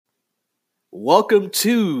Welcome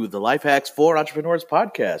to the Life Hacks for Entrepreneurs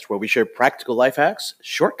podcast, where we share practical life hacks,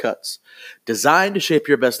 shortcuts, designed to shape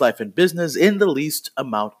your best life and business in the least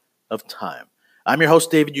amount of time. I'm your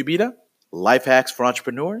host, David Ubita. Life Hacks for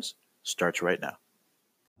Entrepreneurs starts right now.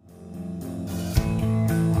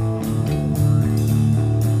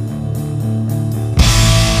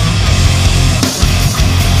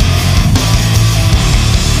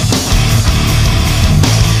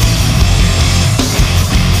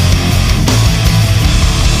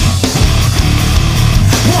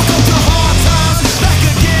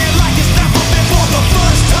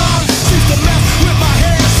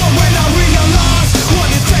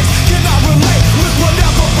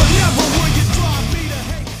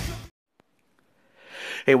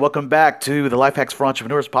 Hey, welcome back to the Life Hacks for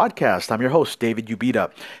Entrepreneurs podcast. I'm your host, David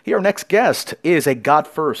Ubita. Here, our next guest is a God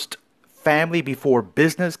first, family before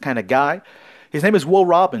business kind of guy. His name is Will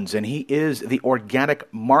Robbins, and he is the organic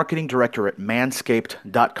marketing director at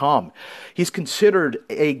Manscaped.com. He's considered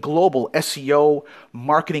a global SEO,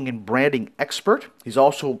 marketing, and branding expert. He's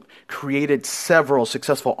also created several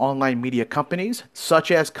successful online media companies,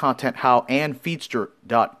 such as Content How and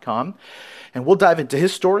Feedster.com. And we'll dive into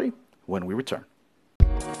his story when we return.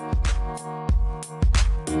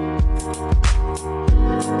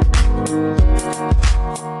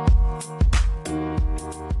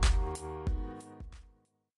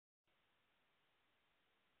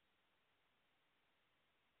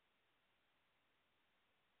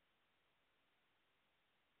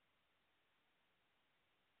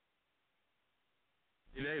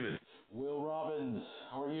 Hey, David. Will Robbins,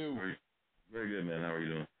 how are you? Very good, man. How are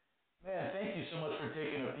you doing? Man, thank you so much for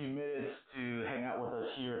taking a few minutes to hang out with us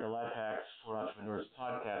here at the Life Hacks for Entrepreneurs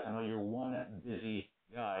podcast. I know you're one busy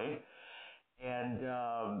guy, and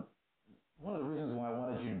one of the reasons why I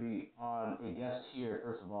wanted you to be on a guest here,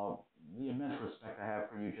 first of all, the immense respect I have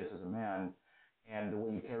for you just as a man and the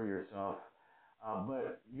way you carry yourself,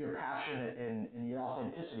 but your passion and your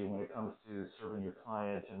authenticity when it comes to serving your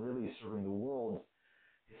clients and really serving the world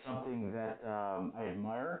is something that I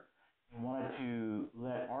admire and wanted to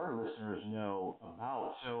let our listeners know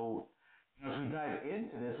about. So, as we dive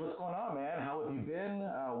into this, what's going on, man? How have you been?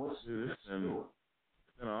 Dude, it's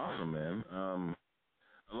been awesome, man.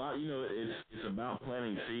 A lot, it's about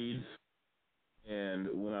planting seeds. And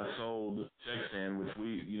when I sold CheckStand, which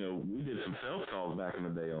we did some sales calls back in the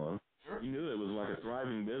day on, Sure. you knew it was like a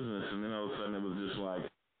thriving business, and then all of a sudden it was just like,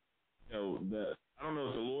 I don't know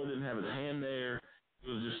if the Lord didn't have his hand there. It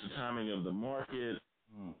was just the timing of the market.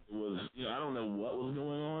 It was, I don't know what was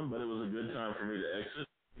going on, but it was a good time for me to exit.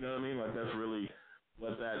 You know what I mean? Like, that's really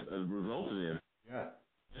what that resulted in. Yeah.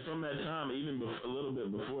 And from that time, even a little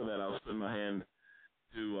bit before that, I was putting my hand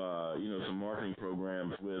to, some marketing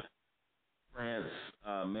programs with France,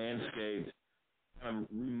 Manscaped, kind of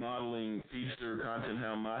remodeling Feedster, Content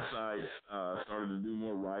How, my sites, started to do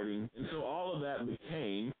more writing. And so all of that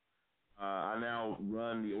became I now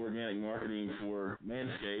run the organic marketing for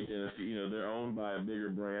Manscaped, and they're owned by a bigger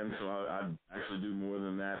brand, so I actually do more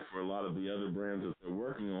than that for a lot of the other brands that they're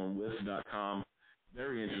working on. With.com,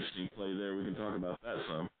 very interesting play there. We can talk about that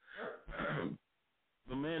some.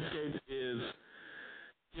 But Manscaped is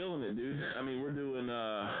killing it, dude. I mean, we're doing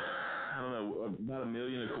about $1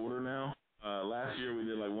 million a quarter now. Last year we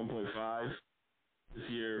did like 1.5. This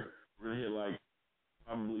year we're gonna hit like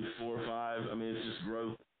probably 4 or 5. I mean, it's just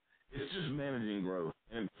growth. It's just managing growth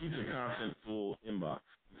and keeps a constant full inbox.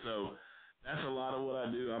 So that's a lot of what I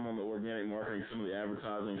do. I'm on the organic marketing, some of the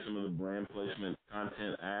advertising, some of the brand placement,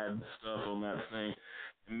 content, ad stuff on that thing,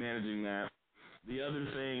 and managing that. The other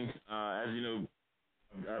thing, as you know,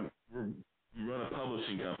 we run a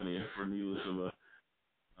publishing company for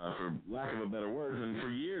lack of a better word. And for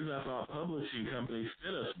years I thought publishing companies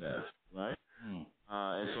fit us best, right?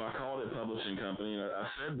 And so I called it publishing company, and I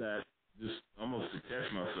said that just almost to catch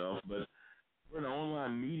myself, but we're an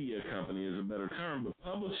online media company is a better term, but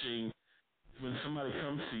publishing is when somebody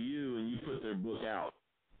comes to you and you put their book out.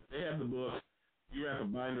 They have the book, you wrap a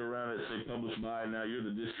binder around it, say published by, now you're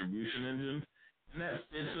the distribution engine, and that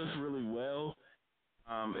fits us really well,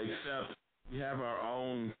 except we have our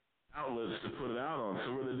own outlets to put it out on.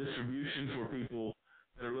 So we're the distribution for people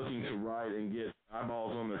that are looking to write and get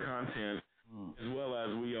eyeballs on their content, as well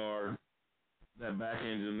as we are that back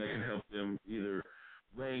engine that can help them either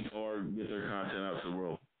rank or get their content out to the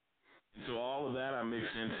world. And so all of that I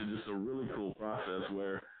mixed into just a really cool process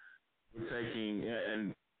where we're taking,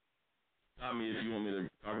 and stop me if you want me to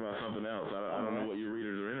talk about something else. I don't know what your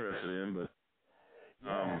readers are interested in, but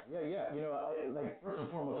Yeah. First and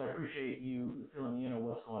foremost, I appreciate you filling me in on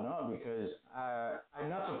what's going on because I'm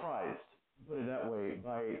not surprised, to put it that way,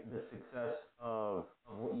 by the success of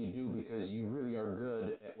what you do because you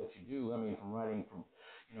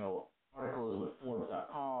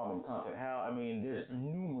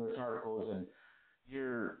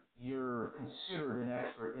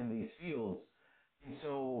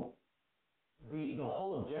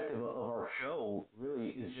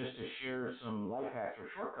share some life hacks or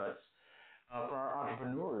shortcuts for our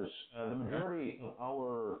entrepreneurs. The majority of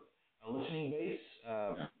our listening base,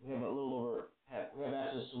 we have a little over, we have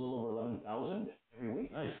access to a little over 11,000 every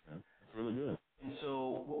week. Nice, man. That's really good. And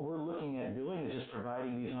so what we're looking at doing is just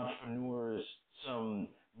providing these entrepreneurs some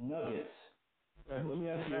nuggets. Okay, let me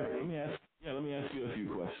ask you a few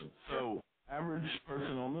questions. So, average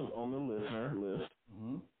person on the listener list,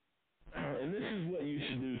 and this is what you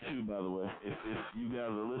should do too, by the way. If you guys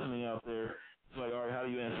are listening out there, it's like, all right, how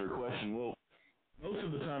do you answer a question? Well, most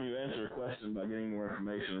of the time you answer a question by getting more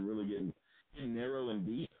information and really getting narrow and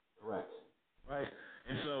deep. Correct. Right?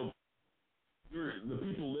 And so, the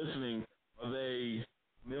people listening, are they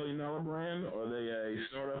 $1 million brand? Are they a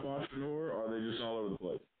startup entrepreneur? Or are they just all over the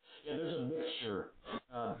place? Yeah, there's a mixture.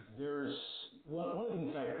 There's one of the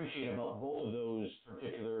things I appreciate about both of those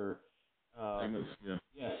particular Segments,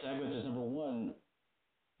 segments is, number one,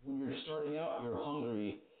 when you're starting out, you're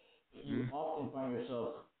hungry. You often find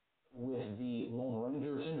yourself with the Lone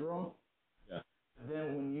Ranger syndrome. Yeah.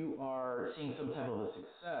 Then when you are seeing some type of a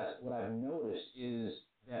success, what I've noticed is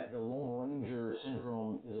that the Lone Ranger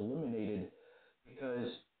syndrome is eliminated because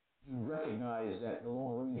you recognize that the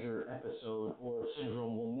Lone Ranger episode or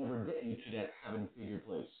syndrome will never get you to that seven-figure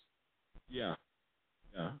place. Yeah.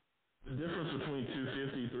 Yeah. The difference between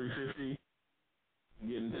 250, 350, and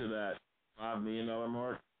getting to that $5 million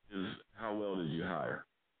mark is how well did you hire?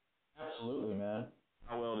 Absolutely, man.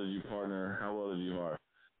 How well did you partner? How well did you hire?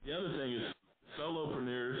 The other thing is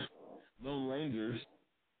solopreneurs, Lone Rangers,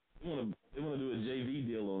 they want to do a JV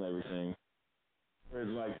deal on everything. Whereas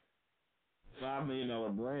like $5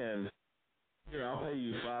 million brand, here I'll pay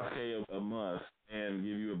you $5K a month and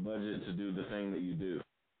give you a budget to do the thing that you do.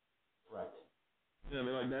 Correct. You know, I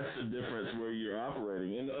mean, like that's the difference where you're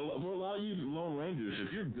operating. And for a lot of you Lone Rangers,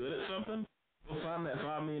 if you're good at something, go find that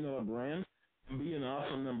 $5 million brand and be an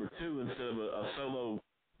awesome number two instead of a solo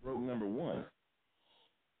broke number one.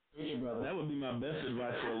 Thank you, brother. That would be my best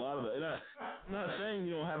advice for a lot of it. And I'm not saying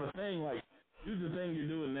you don't have a thing. Like, use the thing you're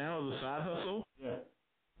doing now as a side hustle. Yeah.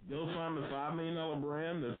 Go find the $5 million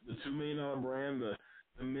brand, the $2 million brand,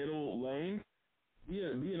 the middle lane. Be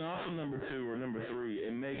an awesome number two or number three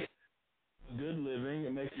and make a good living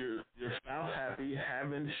and make your spouse happy,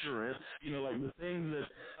 have insurance. You know, like the things that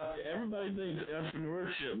everybody thinks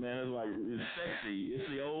entrepreneurship, man, is sexy. It's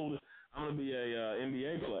the old, I'm going to be a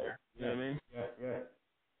NBA player. You know what I mean? Yeah.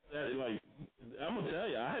 That, like, I'm going to tell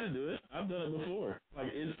you, I had to do it. I've done it before. Like,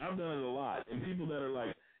 I've done it a lot. And people that are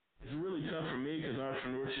like, it's really tough for me because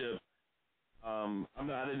entrepreneurship,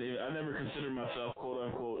 I never considered myself, quote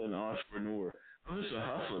unquote, an entrepreneur. I'm just a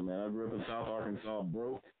hustler, man. I grew up in South Arkansas,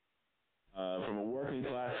 broke, from a working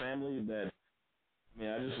class family that, I mean,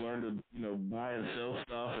 I just learned to, buy and sell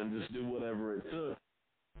stuff and just do whatever it took.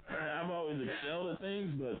 I've always excelled at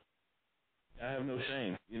things, but I have no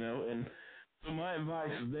shame, and so my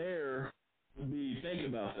advice there would be think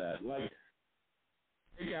about that. Like,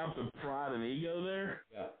 take out the pride and ego there.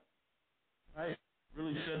 Yeah. Right?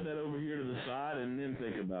 Really set that over here to the side and then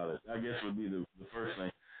think about it, I guess would be the first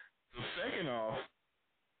thing. So second off,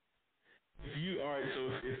 if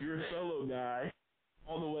you're a solo guy,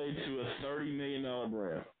 all the way to a $30 million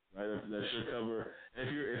brand, right? That should cover.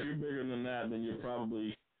 If you're bigger than that, then you're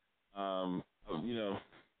probably,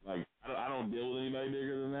 like I don't deal with anybody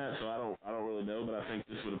bigger than that, so I don't really know. But I think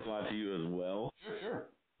this would apply to you as well. Sure.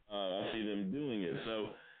 I see them doing it. So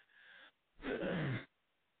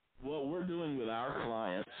what we're doing with our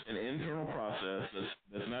clients, an internal process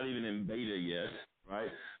that's not even in beta yet, right?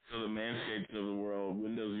 So the Manscaped of the world,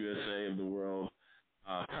 Windows USA of the world,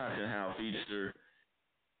 Content House, Easter.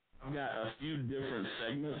 I've got a few different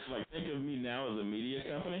segments. Like, think of me now as a media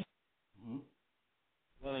company,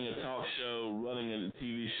 running a talk show, running a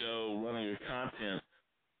TV show, running a content.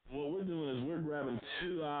 What we're doing is we're grabbing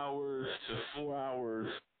 2 hours to 4 hours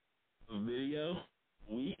of video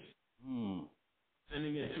a week,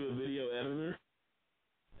 sending it to a video editor.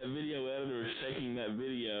 That video editor is taking that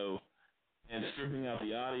video and stripping out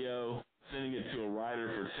the audio, sending it to a writer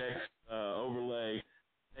for text overlay,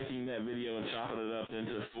 taking that video and chopping it up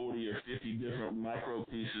into 40 or 50 different micro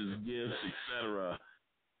pieces, GIFs, etc.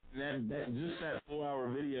 And that 4-hour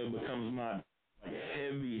video becomes my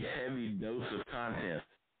heavy dose of content.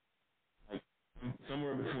 Like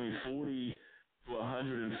somewhere between 40 to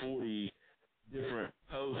 140 different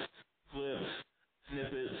posts, clips,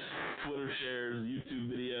 snippets, Twitter shares, YouTube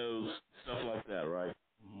videos, stuff like that, right?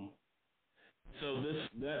 So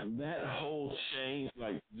that whole chain,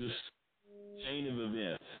 like just chain of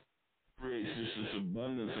events, creates just this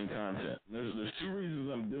abundance in content. And there's two reasons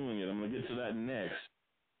I'm doing it. I'm going to get to that next.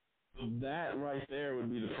 So that right there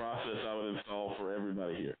would be the process I would install for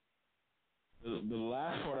everybody here. The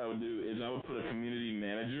last part I would do is I would put a community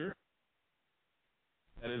manager.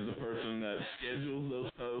 That is the person that schedules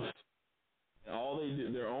those posts. And all they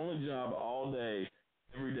do, their only job all day,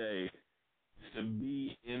 every day, is to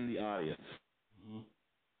be in the audience. Mm-hmm.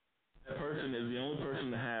 That person is the only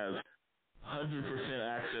person that has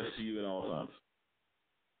 100% access to you at all times.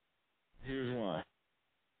 Here's why.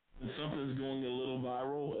 When something's going a little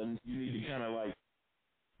viral and you need to kind of like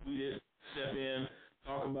tweet it, step in,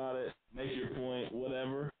 talk about it, make your point,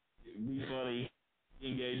 whatever, be funny,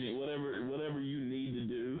 engaging, whatever you need to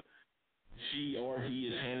do, she or he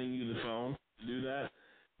is handing you the phone to do that.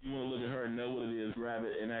 You want to look at her and know what it is, grab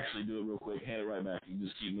it, and actually do it real quick, hand it right back, and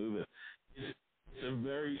just keep moving. It's a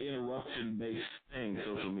very interruption-based thing,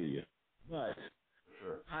 social media. But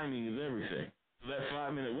timing is everything. So that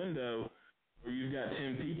 5-minute window where you've got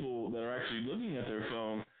 10 people that are actually looking at their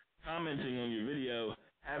phone, commenting on your video,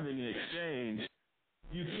 having an exchange,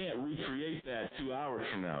 you can't recreate that 2 hours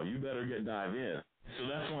from now. You better dive in. So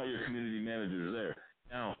that's why your community manager is there.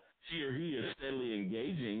 Now, she or he is steadily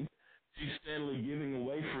engaging. She's steadily giving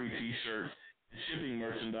away free T-shirts and shipping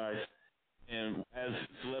merchandise. And as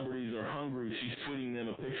celebrities are hungry, she's tweeting them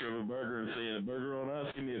a picture of a burger and saying, "A burger on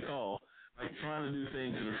us, give me a call." Like trying to do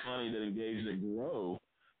things that are funny, that engage, that grow.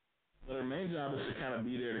 But her main job is to kind of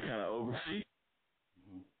be there to kind of oversee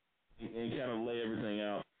and kind of lay everything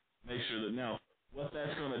out. Make sure that now what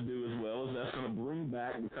that's going to do as well is that's going to bring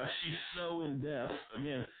back, because she's so in depth,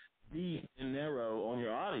 again, deep and narrow on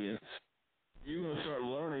your audience, you're going to start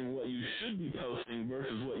learning what you should be posting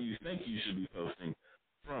versus what you think you should be posting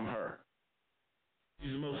from her.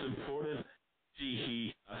 She's the most important,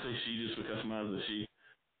 I say she just because mine's a she,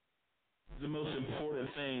 the most important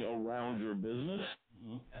thing around your business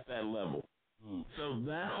at that level. So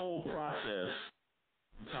that whole process,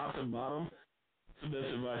 from top to bottom, it's the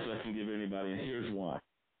best advice I can give anybody, and here's why.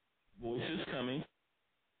 Voice is coming.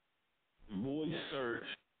 Voice search.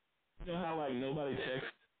 You know how like nobody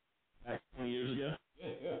texts back 20 years ago?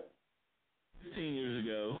 Yeah. 15 years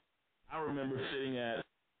ago, I remember sitting at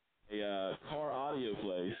a car audio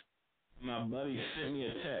place. My buddy sent me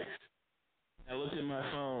a text. I looked at my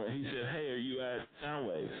phone, and he said, "Hey, are you at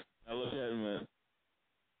Soundwaves?" I looked at him and went,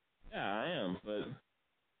 "Yeah, I am, but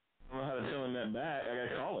I don't know how to tell him that back. I got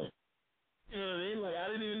to call him." You know what I mean? Like, I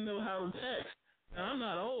didn't even know how to text. Now, I'm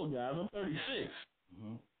not old, guys. I'm 36.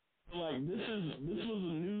 So, like, this was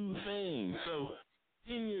a new thing. So,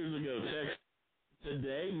 10 years ago, text.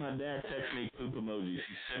 Today, my dad texts me poop emojis.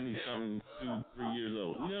 He's 70-something, 2, 3 years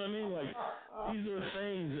old. You know what I mean? Like, these are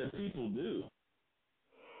things that people do.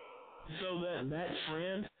 So that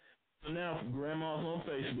trend, so now grandma's on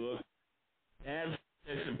Facebook, dad's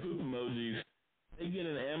texting poop emojis, they get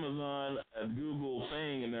an Amazon, a Google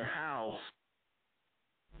thing in their house.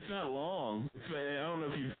 It's not long. I don't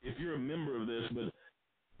know if you're a member of this, but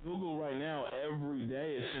Google right now every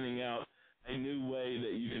day is sending out a new way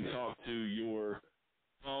that you can talk to your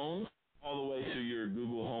phone all the way to your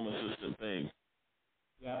Google Home Assistant thing.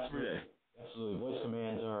 Yeah, absolutely. Absolutely. Voice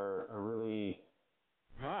commands are really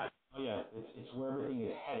hot. Oh yeah, it's where everything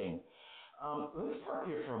is heading. Let's talk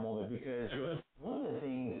here for a moment, because one of the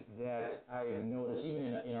things that I've noticed, even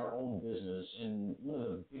in our own business, and one of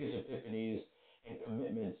the biggest epiphanies and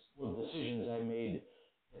commitments, or decisions I made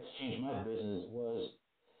that's changed my business, was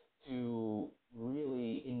to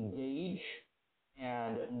really engage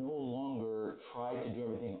and no longer try to do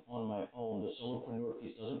everything on my own. The solopreneur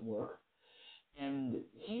piece doesn't work. And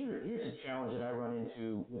here's a challenge that I run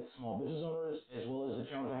into with small business owners, as well as the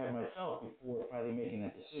challenge I had myself before finally making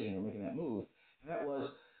that decision or making that move. And that was,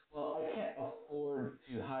 well, I can't afford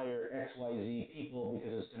to hire XYZ people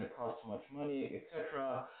because it's going to cost too much money,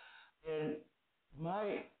 etc. And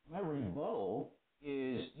my rebuttal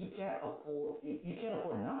is you can't afford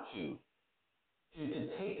not to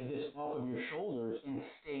take this off of your shoulders and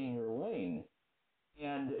stay in your lane.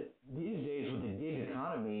 And these days, with the gig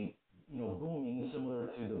economy, booming, similar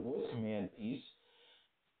to the voice command piece,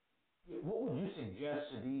 what would you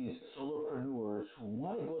suggest to these solopreneurs who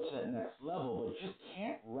want to go to that next level but just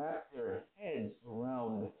can't wrap their heads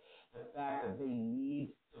around the fact that they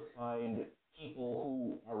need to find people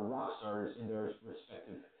who are rock stars in their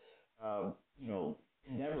respective,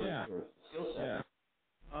 endeavors or skill sets?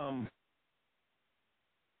 Yeah.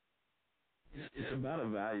 It's about a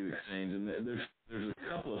value exchange, and there's a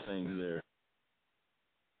couple of things there.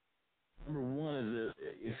 Number one is that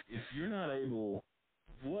if you're not able,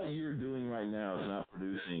 if what you're doing right now is not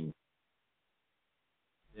producing,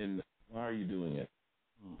 then why are you doing it?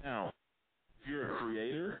 Now, if you're a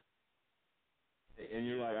creator and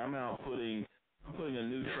you're like, I'm putting a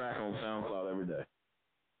new track on SoundCloud every day.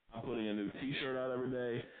 I'm I'm putting a new T-shirt out every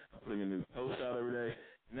day. I'm putting a new post out every day.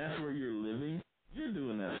 And that's where you're living. You're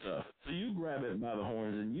doing that stuff. So you grab it by the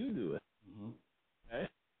horns and you do it. Mm-hmm. Okay?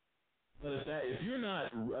 But if you're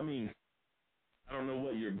not, I mean, I don't know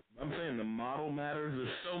what I'm saying the model matters. There's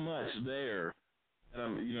so much there that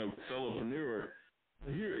I'm, solopreneur.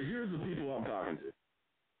 But here's the people I'm talking to.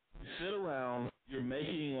 You sit around, you're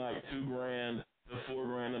making like $2,000 to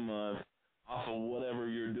 $4,000 a month off of whatever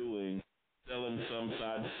you're doing, selling some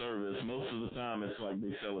side service. Most of the time it's like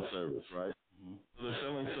they sell a service, right? Mm-hmm. So they're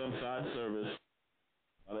selling some side service,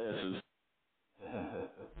 by the S's,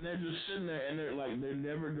 and they're just sitting there and they're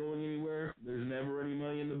never going anywhere. There's never any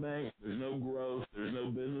money in the bank. There's no growth. There's no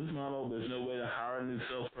business model. There's no way to hire a new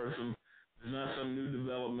salesperson. There's not some new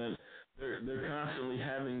development. They're constantly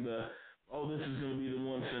having this is going to be the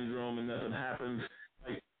one syndrome and nothing happens.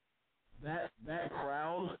 Like that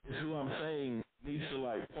crowd is who I'm saying needs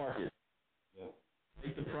to park it. Yep.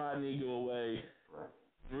 Take the pride and ego away. Correct.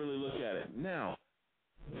 And really look at it. Now,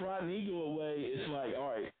 the pride and ego away is like, all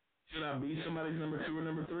right, should I be somebody's number 2 or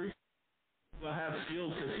number 3? Do I have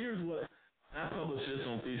skills? Because here's what I published this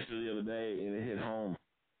on Feaster the other day, and it hit home.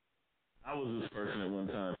 I was this person at one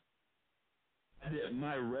time. I did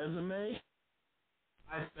my resume.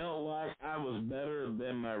 I felt like I was better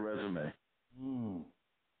than my resume. Mm.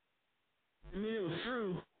 I mean, it was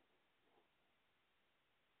true.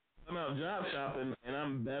 I'm out job shopping, and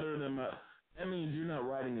I'm better than that means you're not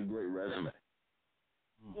writing a great resume.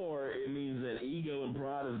 Or it means that ego and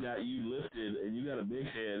pride has got you lifted, and you got a big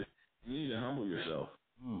head, and you need to humble yourself.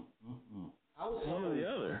 One or the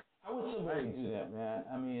other. How would somebody do that, man?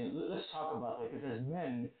 I mean, let's talk about that, because as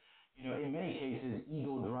men, in many cases,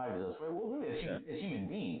 ego drives us, right? Well, really, as human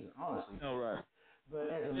beings, honestly. Oh, right.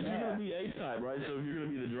 But as a if man, you're going to be A-type, right? So if you're going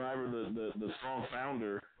to be the driver, the strong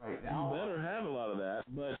founder, right, you better have a lot of that.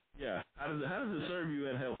 But yeah, how does it serve you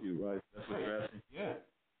and help you, right? That's what you're asking. Yeah.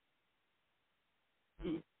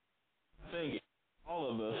 I think all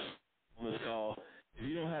of us on this call, if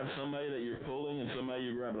you don't have somebody that you're pulling and somebody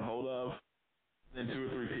you're grabbing hold of, then 2 or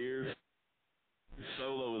 3 peers, your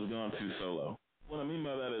solo has gone too solo. What I mean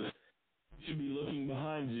by that is you should be looking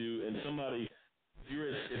behind you, and somebody, if you're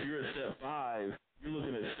at step 5, you're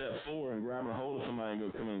looking at step 4 and grabbing a hold of somebody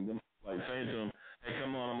and saying to them, hey,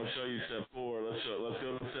 come on, I'm gonna show you step 4. Let's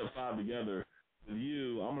go to step 5 together. With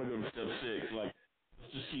you, I'm gonna go to step 6. Let's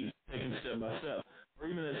just keep taking step by step, or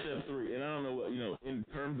even at step 3. And I don't know what in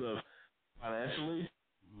terms of financially,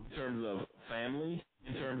 in terms of family,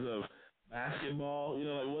 in terms of basketball,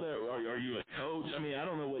 whatever. Are you a coach? I mean, I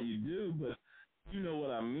don't know what you do, but you know what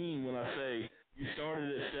I mean when I say you started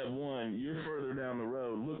at step 1, you're further down the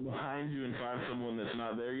road. Look behind you and find someone that's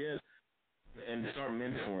not there yet and start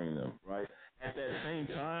mentoring them, right? At that same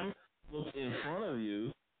time, look in front of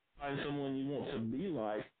you, find someone you want to be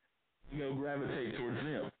like, and go gravitate towards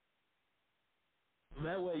them. So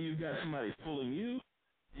that way you've got somebody pulling you,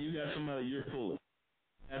 and you got somebody you're pulling.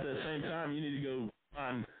 At the same time, you need to go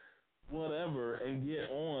find whatever and get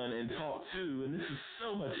on and talk to, and this is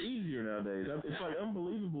so much easier nowadays. It's like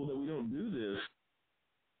unbelievable that we don't do this,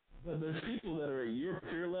 but there's people that are at your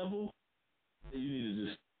peer level that you need to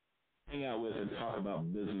just hang out with and talk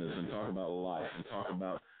about business and talk about life and talk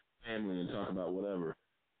about family and talk about whatever.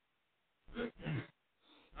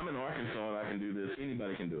 I'm in Arkansas and I can do this.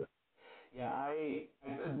 Anybody can do it. Yeah, I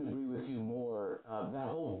couldn't agree with you more. That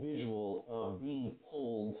whole visual of being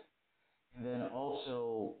pulled and then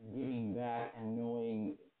also giving back and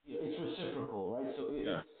knowing it's reciprocal, right? So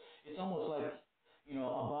it's almost like a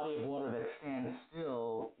body of water that stands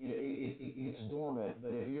still, it's dormant.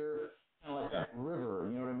 But if you're kind of like that river,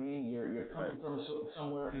 you know what I mean? You're coming from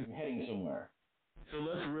somewhere and you're heading somewhere. So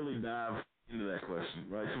let's really dive into that question,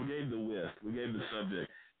 right? So we gave the width, we gave the subject.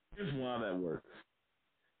 Here's why that works.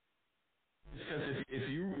 Because if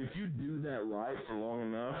you do that right for long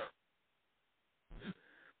enough,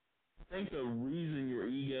 I think the reason your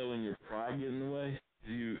ego and your pride get in the way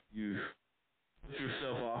is you put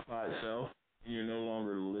yourself off by itself and you're no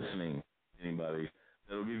longer listening to anybody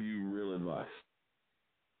that'll give you real advice.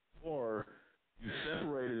 Or you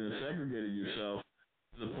separated and segregated yourself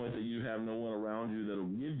to the point that you have no one around you that'll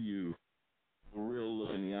give you a real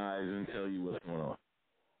look in the eyes and tell you what's going on.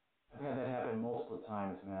 I've had that happen multiple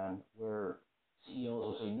times, man, where CEOs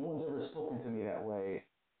will say, no one's ever spoken to me that way.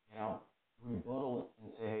 Rebuttal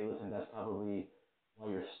and say, hey, listen, that's probably why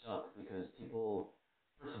you're stuck, because people,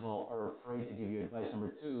 first of all, are afraid to give you advice.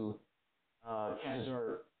 Number 2, chances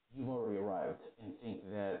are you've already arrived and think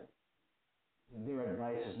that their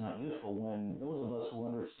advice is not useful, when those of us who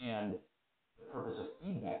understand the purpose of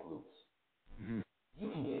feedback loops, you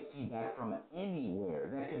can get feedback from anywhere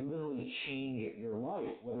that could literally change your life,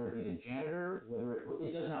 whether it be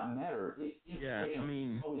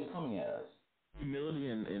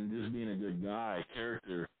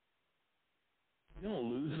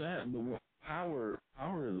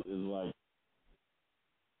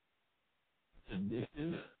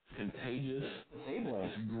addictive, it's contagious, Disabling.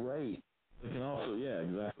 it's great. It can also, yeah,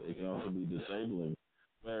 exactly. It can also be disabling,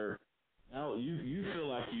 where now you feel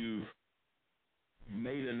like you've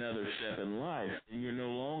made another step in life, and you're no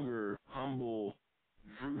longer humble,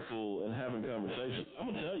 fruitful, and having conversations. I'm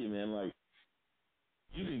gonna tell you, man, like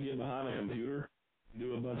you can get behind a computer,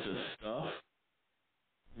 do a bunch of stuff,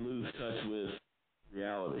 and lose touch with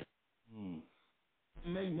reality.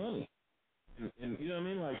 And make money, and you know what I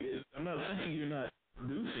mean? Like I'm not saying you're not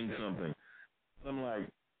producing something. I'm like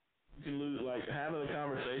you can lose, like having a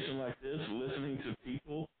conversation like this, listening to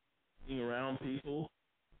people, being around people.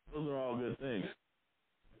 Those are all good things.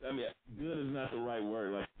 I mean, good is not the right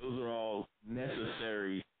word. Like, those are all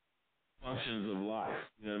necessary functions of life.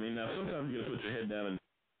 You know what I mean? Now, sometimes you got to put your head down and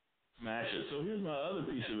smash it. So here's my other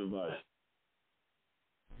piece of advice.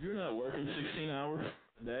 If you're not working 16 hours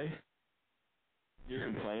a day, you're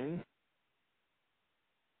complaining.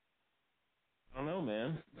 I don't know,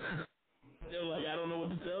 man. They're like, I don't know what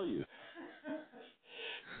to tell you.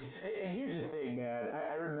 And here's the thing, man.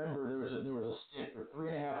 I remember there was a stint for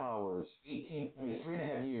 3.5 hours,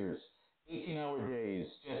 3.5 years, 18-hour days,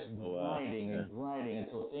 just grinding and grinding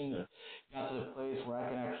until things got to the place where I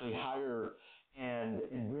can actually hire and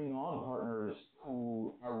bring on partners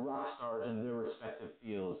who are rock stars in their respective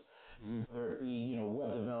fields. Whether it be,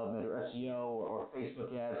 web development or SEO or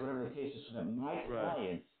Facebook ads, whatever the case is, so that my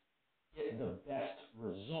clients get the best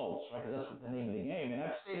results, right? Because that's the name of the game. And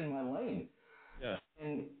I've stayed in my lane. Yeah.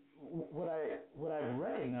 And what I've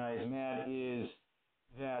recognized, man, is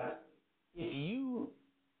that if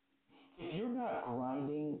you're not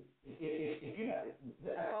grinding, if you're not,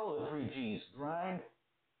 I follow the 3 Gs: grind,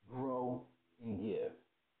 grow, and give.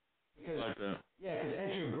 Because like that. Yeah, because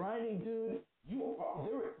as you're grinding, dude,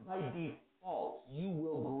 by default you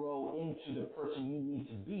will grow into the person you need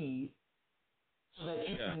to be, so that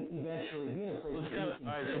you can eventually be in a place where you can.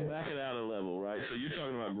 All right, so back it out a level, right? So you're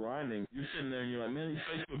talking about grinding. You're sitting there and you're like, man, these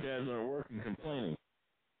Facebook ads aren't working, complaining.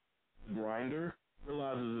 The grinder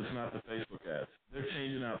realizes it's not the Facebook ads. They're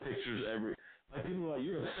changing out pictures like people are like,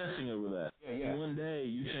 you're obsessing over that. Yeah. And one day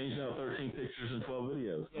you changed out 13 pictures and 12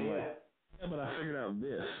 videos. Yeah, But I figured out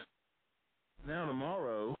this. Now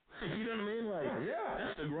tomorrow, you know what I mean? Like,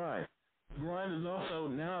 that's the grind. The grind is also,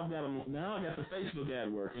 now I got the Facebook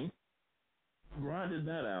ad working. Grinded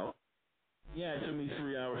that out. Yeah, it took me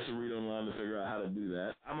 3 hours to read online to figure out how to do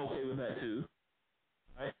that. I'm okay with that too.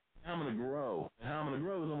 Right? Now I'm going to grow. And how I'm going to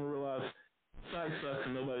grow is I'm going to realize the site sucks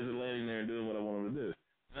and nobody's landing there and doing what I want them to do.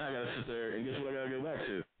 Now I got to sit there and guess what I got to go back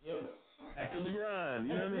to? Yep. Back to the grind.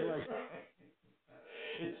 You know what I mean? Like,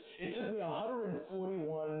 it took me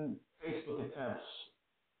 141 Facebook attempts.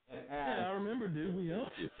 yeah, I remember, dude, we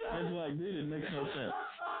helped you. It's like, dude, it makes no sense.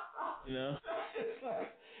 You know?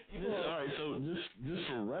 All right, so just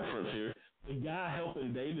for reference here, the guy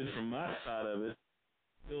helping David from my side of it,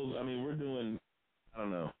 we're doing, I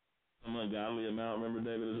don't know, some ungodly amount. Remember,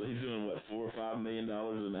 David, he's doing, what, $4 or $5 million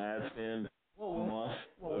in ad spend a month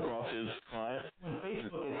across his clients. When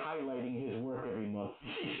Facebook is highlighting his work every month.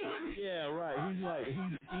 Yeah, right.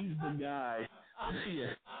 He's the guy.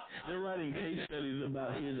 Yeah, they're writing case studies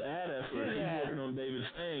about his ad effort. He's working on David's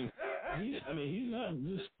thing. He's not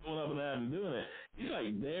just pulling up an ad and doing it. He's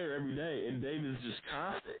like there every day, and David's just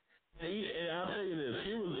constant. And I'll tell you this.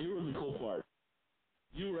 Here was the cool part.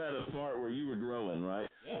 You were at a part where you were growing, right?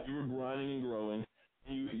 Yeah. You were grinding and growing,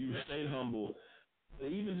 and you stayed humble. But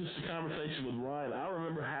even just the conversation with Ryan, I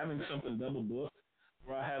remember having something double booked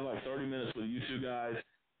where I had like 30 minutes with you two guys,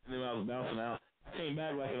 and then I was bouncing out. I came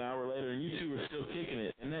back like an hour later, and you two were still kicking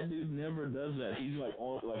it. And that dude never does that. He's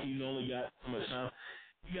he's only got so much time.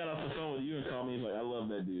 He got off the phone with you and called me. He's like, I love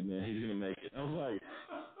that dude, man. He's gonna make it. I was like,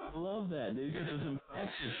 I love that, dude, because it's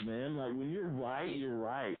infectious, man. Like when you're right, you're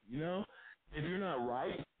right. You know, if you're not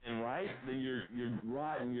right, then you're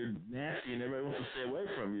rotten, you're nasty, and everybody wants to stay away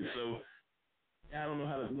from you. So I don't know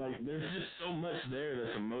how to, there's just so much there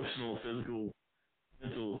that's emotional, physical,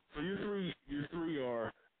 mental. So your three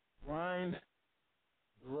are grind,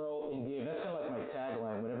 grow, and give. That's kind of like my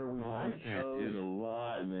tagline. Whenever we like that is a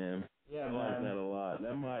lot, man. Yeah, I like that a lot.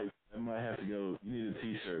 That might have to go. You need a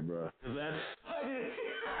T-shirt, bro. Cause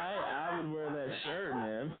I would wear that shirt,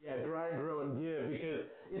 man. Yeah, grind, grow, and give, because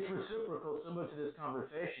it's reciprocal. So much of this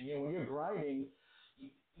conversation, when you're grinding,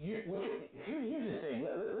 here's the thing.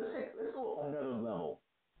 Let's go another level.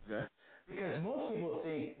 Okay. Because most people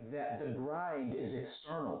think that the grind is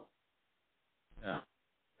external. Yeah.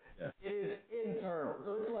 It is internal.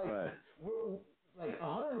 So it's like we're like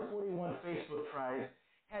 141 Facebook tries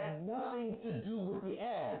had nothing to do with the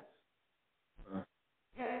ads.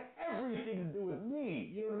 It had everything to do with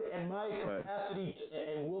me, and my capacity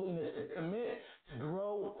and willingness to commit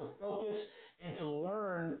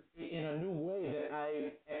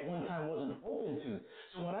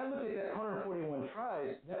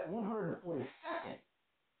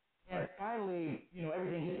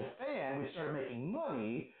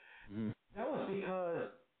Mm-hmm. That was because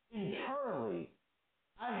internally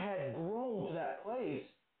I had grown to that place,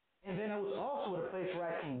 and then I was also at a place where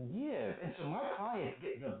I can give. And so my clients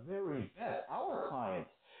get the very best. Our clients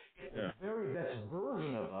get the very best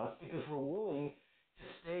version of us because we're willing to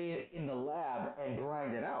stay in the lab and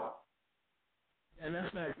grind it out. And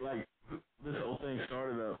that's not like this whole thing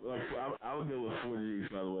started up. Like I would go with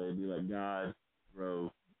 4Gs, by the way. It'd be like God,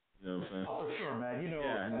 bro. You know what I'm saying? Oh, for sure, man. You know.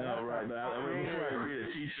 Yeah, no, right. But before I create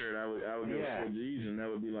a T-shirt, I would go 4Gs, and that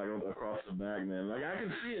would be like across the back, man. Like I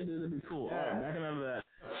can see it, dude. It'd be cool. Yeah. All right, backing out of that.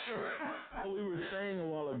 Sure. What we were saying a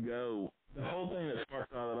while ago, the whole thing that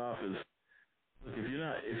sparked all it off is, look, if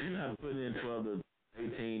you're not putting in 12 to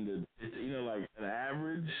 18 to 15, you know, like an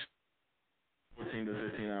average 14 to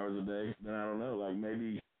 15 hours a day, then I don't know, like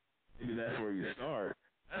maybe that's where you start.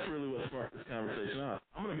 That's really what sparked this conversation off.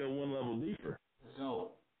 I'm gonna go one level deeper. Let's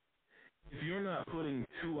go. If you're not putting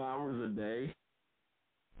 2 hours a day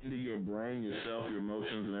into your brain, yourself, your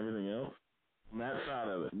emotions, and everything else, on that side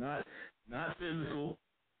of it, not physical,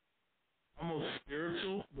 almost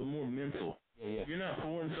spiritual, but more mental. Yeah. If you're not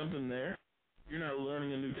pouring something there, if you're not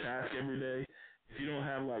learning a new task every day, if you don't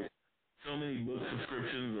have like so many book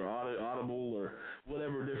subscriptions or Audible or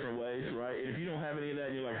whatever different ways, right? And if you don't have any of that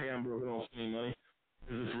and you're like, hey, I'm broke, I don't spend any money,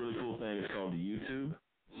 there's this really cool thing. It's called YouTube.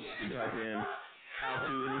 You type in how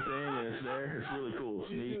to anything and it's there. It's really cool.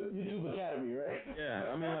 It's neat. YouTube Academy, right?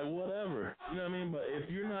 Yeah, I mean, like whatever. You know what I mean? But if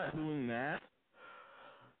you're not doing that,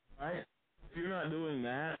 right? If you're not doing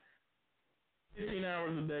that, 15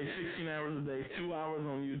 hours a day, 16 hours a day, 2 hours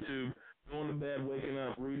on YouTube, going to bed, waking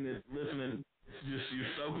up, reading it, listening, it's just you're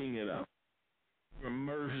soaking it up. You're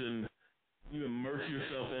immersion. You immerse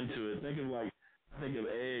yourself into it. I think of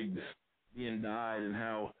eggs being dyed and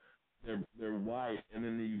how they're white, and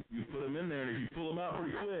then you put them in there, and if you pull them out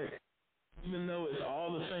pretty quick, even though it's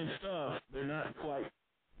all the same stuff, they're not quite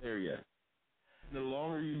there yet. And the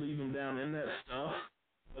longer you leave them down in that stuff,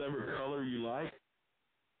 whatever color you like,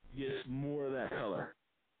 you get more of that color.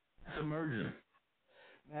 That's immersion.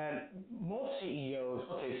 And most CEOs,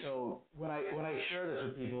 okay, so when I share this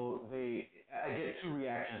with people, I get two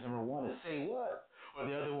reactions. Number one is say what, or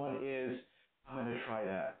the other one is I'm going to try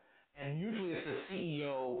that. And usually it's the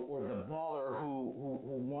CEO or the baller who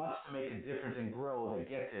wants to make a difference and grow that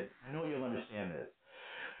gets it. I know you'll understand this.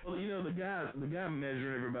 Well, you know the guy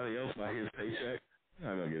measuring everybody else by his paycheck, you're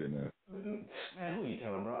not gonna get it, man. Man, who you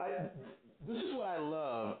telling, bro? This is what I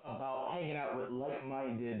love about hanging out with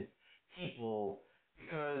like-minded people,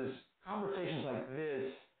 because conversations like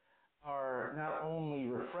this are not only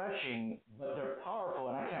refreshing, but they're powerful,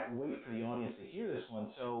 and I can't wait for the audience to hear this one.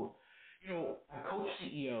 So, you know, I coach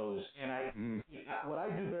CEOs, and what I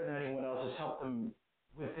do better than anyone else is help them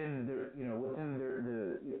within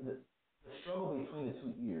the struggle between the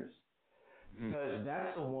 2 ears. Because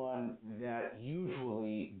that's the one that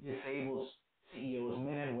usually disables CEOs,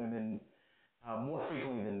 men and women, more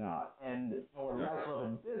frequently than not. And our life, love,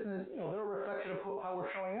 and business, you know, they're a reflection of how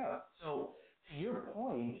we're showing up. So, to your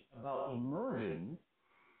point about immersion,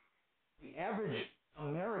 the average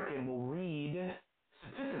American will read,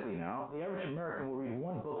 statistically now, the average American will read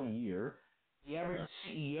one book a year. The average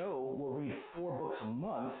CEO will read 4 books a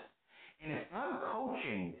month. And if I'm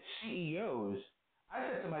coaching CEOs, I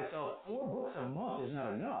said to myself, 4 books a month is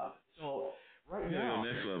not enough. So right now, you gotta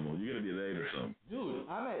go next level. You gotta be at 8 or something. Dude,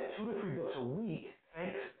 I'm at 2 to 3 books a week,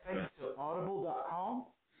 thanks to Audible.com.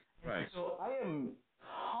 Right. So I am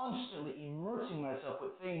constantly immersing myself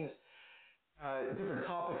with things, different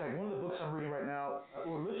topics. Like one of the books I'm reading right now,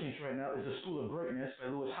 or listening to right now, is The School of Greatness by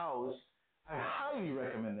Lewis Howes. I highly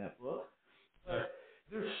recommend that book. But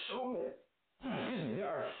there's so many, there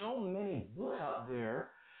are so many books out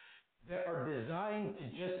there that are designed to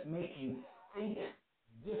just make you think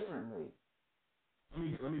differently.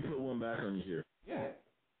 Let me put one back on you here. Yeah.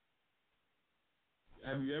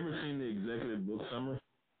 Have you ever seen the executive book summary?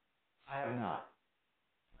 I have not.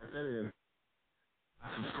 Type that in.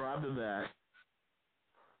 I subscribe to that.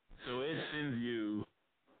 So it sends you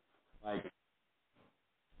like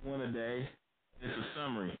one a day. It's a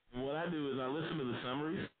summary. And what I do is I listen to the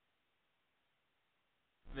summaries.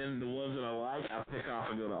 Then the ones that I like, I pick off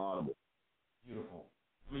and go to Audible. Beautiful.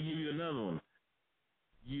 Let me give you another one.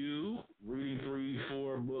 You reading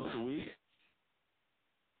 3-4 books a week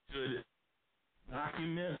should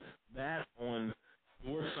document that on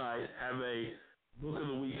your site. Have a book of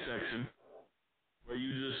the week section where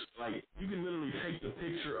you just you can literally take the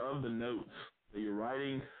picture of the notes that you're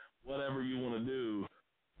writing, whatever you want to do,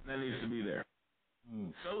 that needs to be there.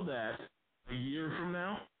 So that a year from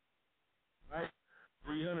now, right,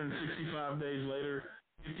 365 days later,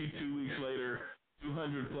 52 weeks later,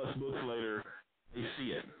 200 plus books later, they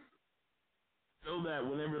see it. so that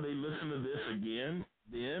whenever they listen to this again,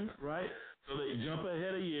 then, right, so they jump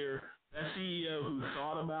ahead a year, that CEO who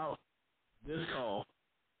thought about this call,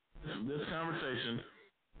 this conversation,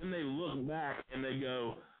 then they look back and they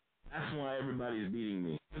go, that's why everybody's beating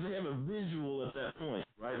me. Because they have a visual at that point,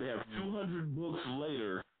 right? They have 200 books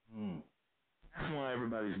later. That's why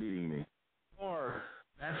everybody's beating me. Or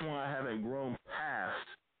that's why I haven't grown past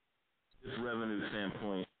this revenue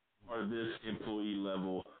standpoint or this employee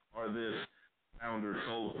level or this founder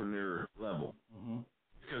solopreneur level.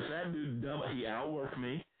 Because that dude, he outworked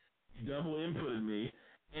me, he double inputted me,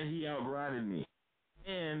 and he outgrinded me.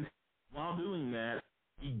 And while doing that,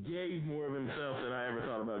 he gave more of himself than I ever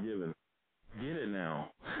thought about giving. Get it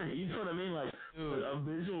now. You know what I mean? Like, dude, a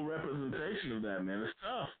visual representation of that, man. It's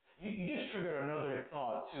tough. You just triggered another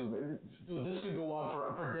thought, too. Dude, this could go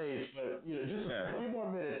on for days, but, just a few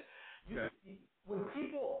more minutes. When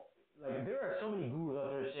people, like, there are so many gurus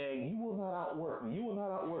out there saying, you will not outwork me, you will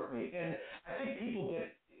not outwork me. And I think people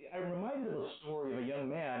I'm reminded of a story of a young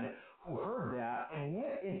man who heard that and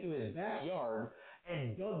went into his backyard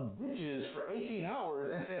and dug ditches for 18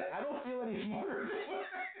 hours and said, I don't feel any smarter.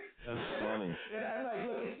 That's funny. And I'm like,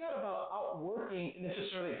 look, it's not about outworking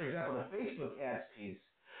necessarily, for example, the Facebook ads piece.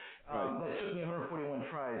 That took me 141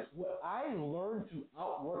 tries. What I learned to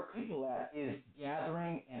outwork people at is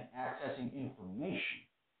gathering and accessing information.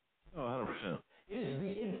 Oh, 100%. It is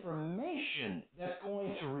the information that's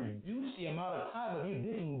going to reduce the amount of time of you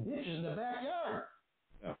digging ditches in the backyard.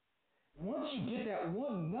 Yeah. Once you get that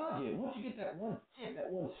one nugget, once you get that one tip,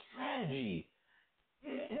 that one strategy,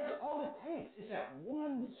 that's all it takes. It's that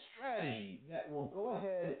one strategy that will go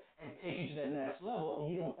ahead and take you to that next level,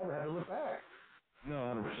 and you don't ever have to look back. No,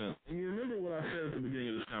 100%. And you remember what I said at the beginning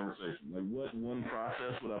of this conversation? Like, what one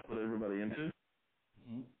process would I put everybody into?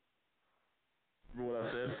 Remember what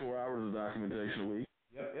I said? 4 hours of documentation a week.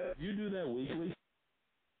 Yep. You do that weekly.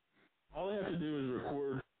 All they have to do is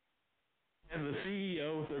record. As the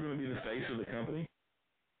CEO, if they're going to be the face of the company,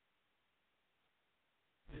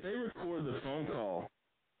 if they record the phone call,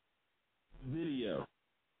 video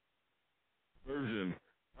version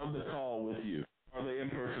of the call with you, or the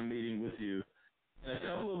in-person meeting with you, and a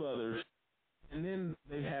couple of others, and then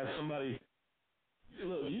they have somebody.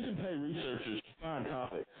 Look, you can pay researchers to find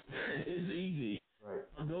topics. It's easy. Right.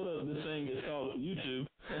 Or go to this thing, it's called YouTube,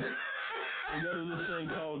 and go to this thing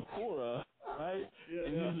called Quora, right?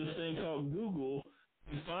 And use this thing called Google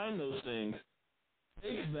and find those things.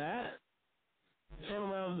 Take that, turn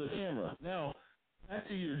around to the camera. Now, back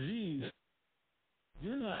to your G's,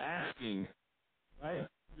 you're not asking, right?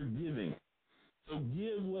 You're giving. So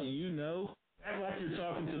give what you know. Act like you're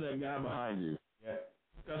talking to that guy behind you. Yeah.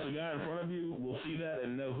 Because the guy in front of you will see that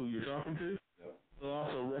and know who you're talking to. Yep. They'll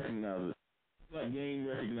also recognize it. It's like game,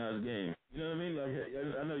 recognize game. You know what I mean? Like,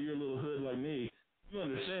 I know you're a little hood like me. You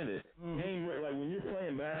understand it. Game, like when you're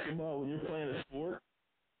playing basketball, when you're playing a sport,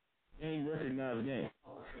 game, recognize game.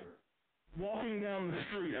 Oh, sure. Walking down the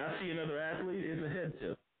street, I see another athlete, it's a head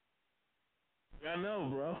tip. I know,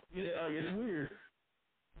 bro. It's weird.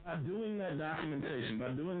 By doing that documentation, by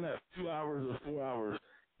doing that 2 hours or 4 hours,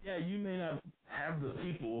 yeah, you may not have the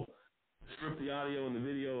people strip the audio and the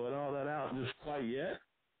video and all that out just quite yet.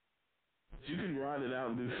 But you can grind it out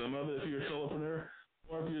and do some of it if you're a solopreneur,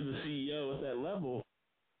 or if you're the CEO at that level.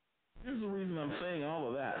 Here's the reason I'm saying all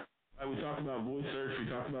of that. Like we talked about voice search, we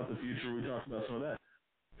talked about the future, we talked about some of that.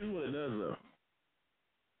 Here's what it does, though.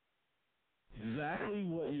 Exactly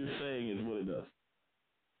what you're saying is what it does.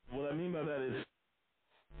 What I mean by that is,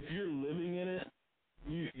 if you're living in it,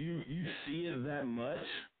 you see it that much,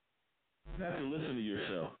 you have to listen to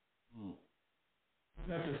yourself.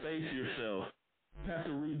 You have to face yourself. You have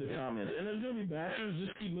to read the comments. And there's going to be bashers,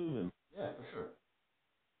 just keep moving. Yeah, for sure.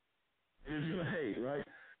 And you're going to hate, right?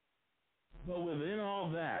 But within all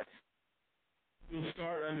that, you'll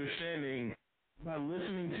start understanding, by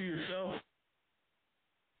listening to yourself,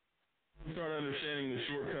 you'll start understanding the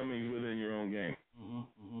shortcomings within your own game.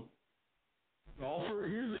 Golfer,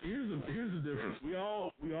 here's the difference. We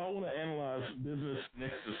all want to analyze business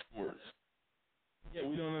next to sports. Yet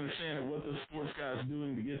we don't understand what the sports guy's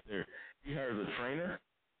doing to get there. He hires a trainer.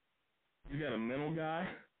 He's got a mental guy.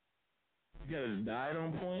 He's got his diet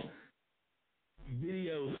on point. He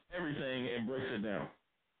videos everything and breaks it down.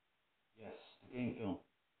 Yes, game film.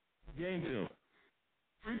 Game film.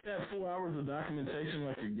 Treat that 4 hours of documentation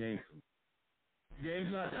like your game film. Your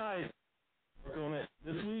game's not tight. Work on it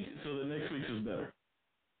this week so that next week's is better.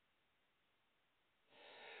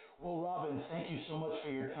 Well, Robin, thank you so much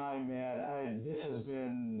for your time, man. This has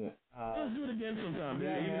been... Let's do it again sometime, dude.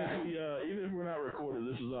 Yeah, even if we're not recorded,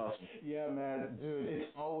 this is awesome. Yeah, man. Dude,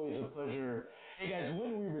 it's always a pleasure. Hey, guys,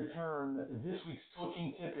 when we return, this week's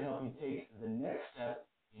coaching tip to help you take the next step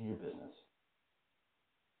in your business.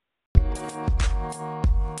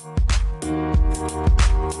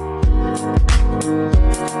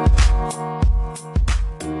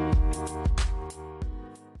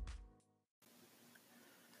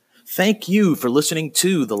 Thank you for listening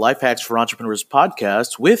to the Life Hacks for Entrepreneurs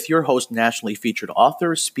podcast with your host, nationally featured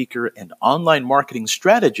author, speaker, and online marketing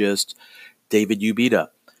strategist, David Ubeda.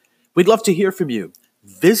 We'd love to hear from you.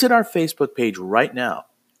 Visit our Facebook page right now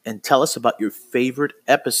and tell us about your favorite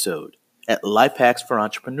episode at Life Hacks for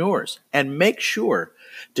Entrepreneurs. And make sure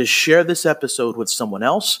to share this episode with someone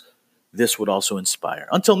else. This would also inspire.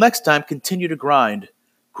 Until next time, continue to grind,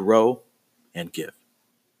 grow, and give.